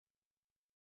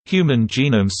Human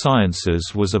Genome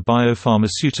Sciences was a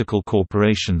biopharmaceutical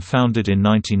corporation founded in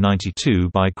 1992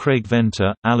 by Craig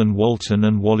Venter, Alan Walton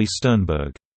and Wally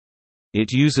Sternberg.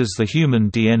 It uses the human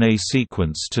DNA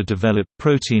sequence to develop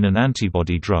protein and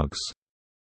antibody drugs.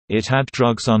 It had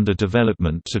drugs under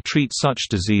development to treat such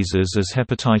diseases as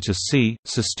hepatitis C,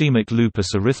 systemic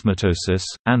lupus erythematosus,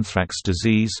 anthrax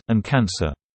disease, and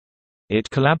cancer. It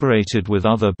collaborated with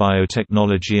other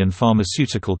biotechnology and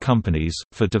pharmaceutical companies,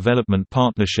 for development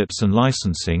partnerships and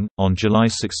licensing. On July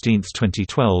 16,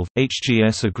 2012,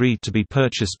 HGS agreed to be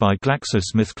purchased by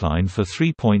GlaxoSmithKline for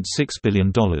 $3.6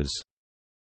 billion.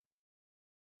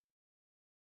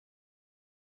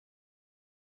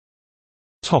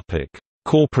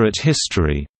 Corporate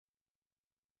history.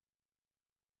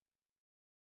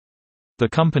 The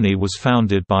company was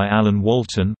founded by Alan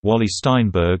Walton, Wally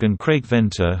Sternberg and Craig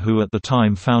Venter, who at the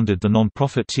time founded the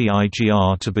non-profit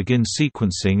TIGR to begin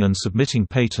sequencing and submitting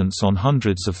patents on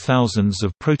hundreds of thousands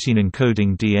of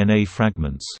protein-encoding DNA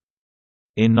fragments.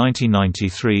 In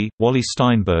 1993, Wally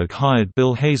Sternberg hired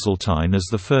Bill Hazeltine as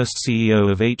the first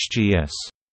CEO of HGS.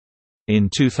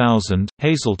 In 2000,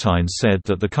 Hazeltine said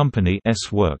that the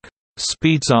company's work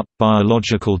speeds up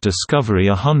biological discovery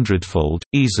 100-fold,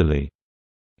 easily.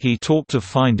 He talked of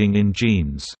finding in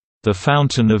genes, the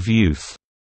fountain of youth,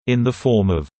 in the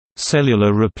form of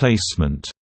cellular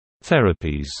replacement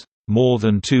therapies. More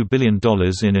than $2 billion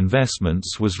in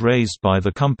investments was raised by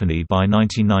the company by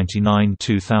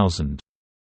 1999–2000.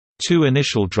 Two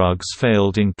initial drugs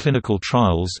failed in clinical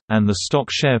trials, and the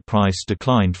stock share price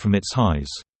declined from its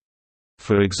highs.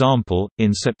 For example,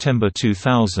 in September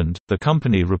 2000, the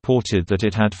company reported that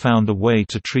it had found a way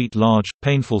to treat large,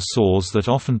 painful sores that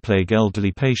often plague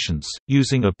elderly patients,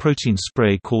 using a protein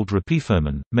spray called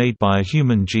repifermin, made by a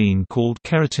human gene called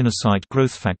keratinocyte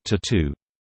growth factor 2.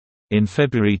 In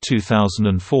February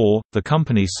 2004, the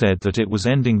company said that it was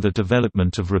ending the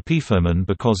development of repifermin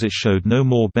because it showed no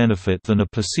more benefit than a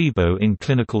placebo in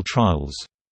clinical trials.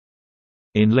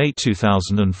 In late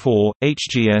 2004,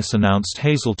 HGS announced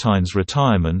Hazeltine's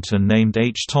retirement and named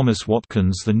H. Thomas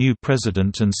Watkins the new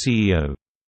president and CEO.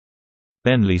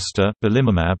 Benlysta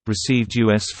belimumab received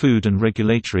U.S. Food and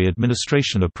Regulatory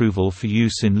Administration approval for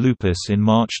use in lupus in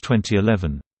March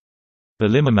 2011.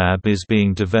 Belimumab is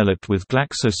being developed with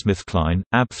GlaxoSmithKline.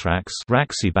 Abthrax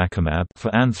raxibacumab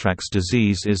for anthrax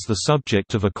disease is the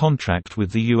subject of a contract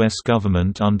with the U.S.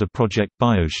 government under Project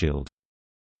BioShield.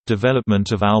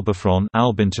 Development of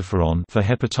albinterferon for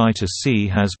hepatitis C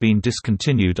has been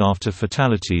discontinued after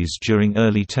fatalities during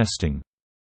early testing.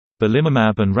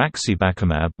 Belimumab and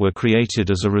raxibacumab were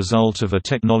created as a result of a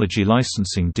technology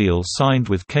licensing deal signed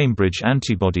with Cambridge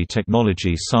Antibody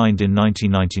Technology signed in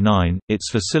 1999. Its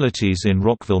facilities in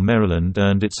Rockville, Maryland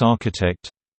earned its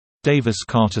architect, Davis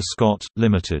Carter Scott,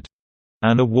 Limited,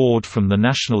 an award from the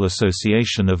National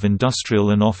Association of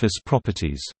Industrial and Office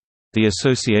Properties. The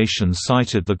association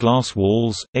cited the glass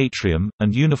walls, atrium,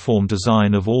 and uniform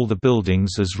design of all the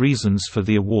buildings as reasons for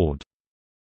the award.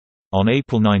 On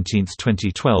April 19,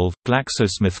 2012,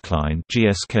 GlaxoSmithKline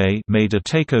 (GSK) made a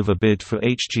takeover bid for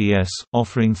HGS,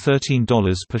 offering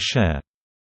 $13 per share.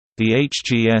 The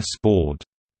HGS board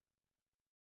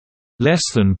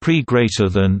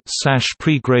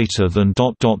greater than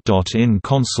in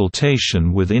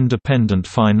consultation with independent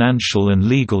financial and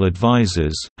legal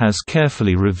advisors, has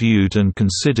carefully reviewed and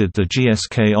considered the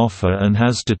GSK offer and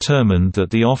has determined that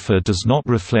the offer does not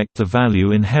reflect the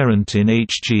value inherent in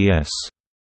HGS.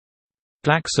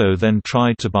 Glaxo then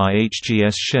tried to buy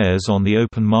HGS shares on the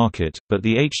open market, but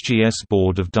the HGS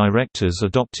board of directors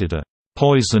adopted a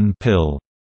poison pill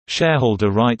shareholder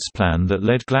rights plan that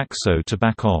led Glaxo to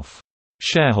back off.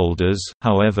 Shareholders,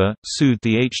 however, sued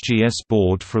the HGS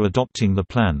board for adopting the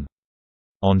plan.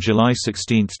 On July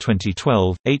 16,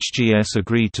 2012, HGS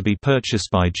agreed to be purchased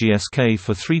by GSK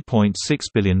for $3.6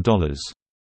 billion.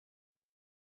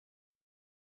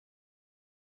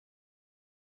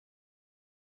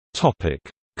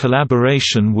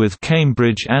 Collaboration with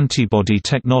Cambridge Antibody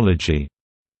Technology.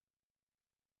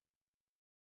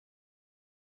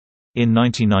 In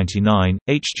 1999,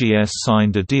 HGS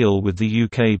signed a deal with the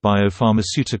UK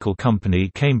biopharmaceutical company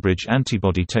Cambridge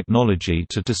Antibody Technology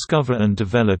to discover and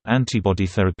develop antibody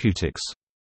therapeutics.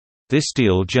 This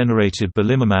deal generated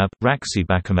belimumab,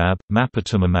 raxibacumab,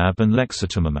 mapatumumab and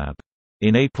lexitumumab.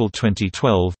 In April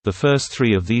 2012, the first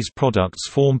three of these products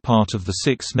form part of the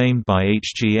six named by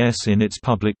HGS in its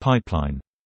public pipeline.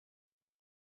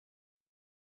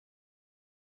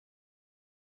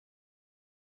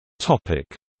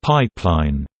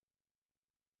 Pipeline.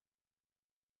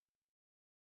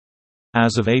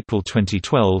 As of April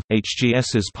 2012,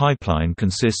 HGS's pipeline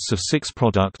consists of 6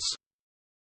 products: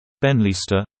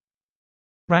 Benlysta,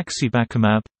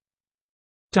 Raxibacumab,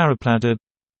 Darapladib,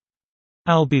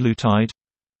 Albilutide,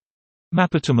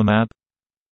 Mapatumumab,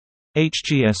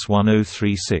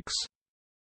 HGS-1036.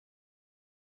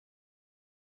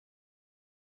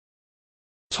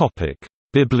 Topic: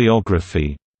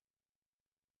 Bibliography.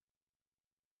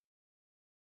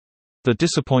 The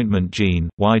Disappointment Gene,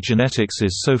 Why Genetics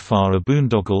is So Far a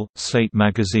Boondoggle, Slate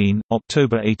Magazine,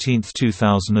 October 18,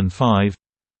 2005.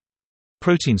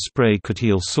 Protein Spray Could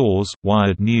Heal Sores,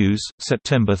 Wired News,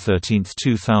 September 13,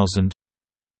 2000.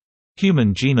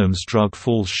 Human Genomes Drug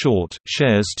Falls Short,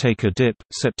 Shares Take a Dip,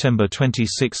 September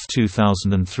 26,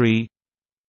 2003.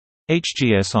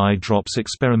 HGS Eye Drops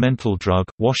Experimental Drug,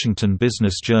 Washington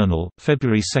Business Journal,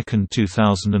 February 2,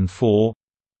 2004.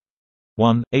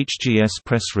 1. HGS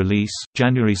Press Release,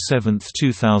 January 7,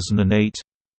 2008.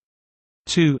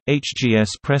 2. HGS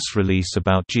Press Release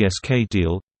about GSK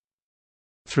Deal.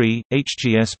 3.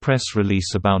 HGS Press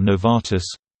Release about Novartis.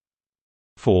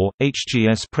 4.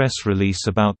 HGS Press Release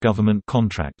about Government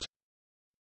Contract.